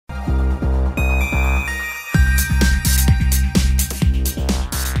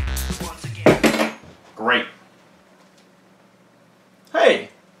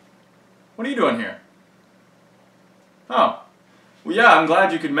you doing here? Oh. Well, yeah, I'm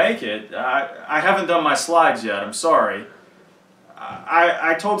glad you could make it. I haven't done my slides yet. I'm sorry.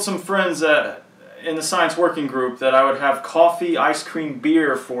 I told some friends in the Science Working group that I would have coffee, ice cream,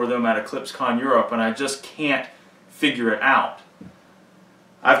 beer for them at Eclipse Con Europe, and I just can't figure it out.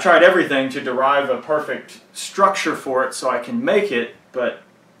 I've tried everything to derive a perfect structure for it so I can make it, but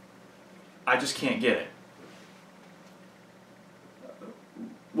I just can't get it.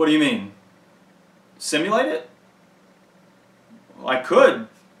 What do you mean? Simulate it? Well, I could.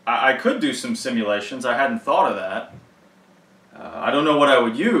 I could do some simulations. I hadn't thought of that. I don't know what I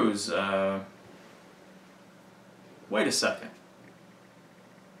would use. Wait a second.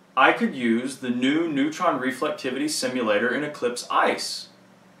 I could use the new neutron reflectivity simulator in Eclipse Ice.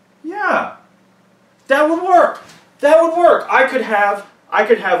 Yeah, that would work. That would work. I could have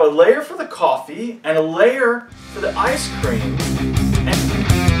a layer for the coffee and a layer for the ice cream.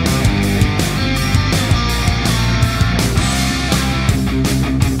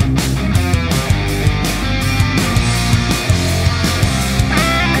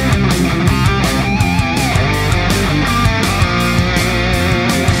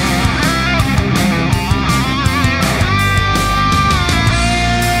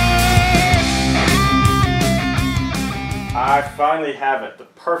 I finally have it, the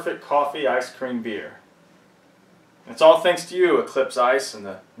perfect coffee ice cream beer. It's all thanks to you, Eclipse Ice and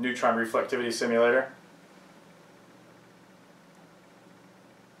the neutron reflectivity simulator.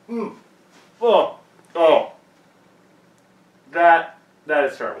 Oh, that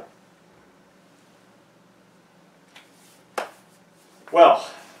is terrible. Well,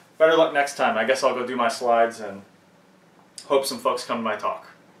 better luck next time. I guess I'll go do my slides and hope some folks come to my talk.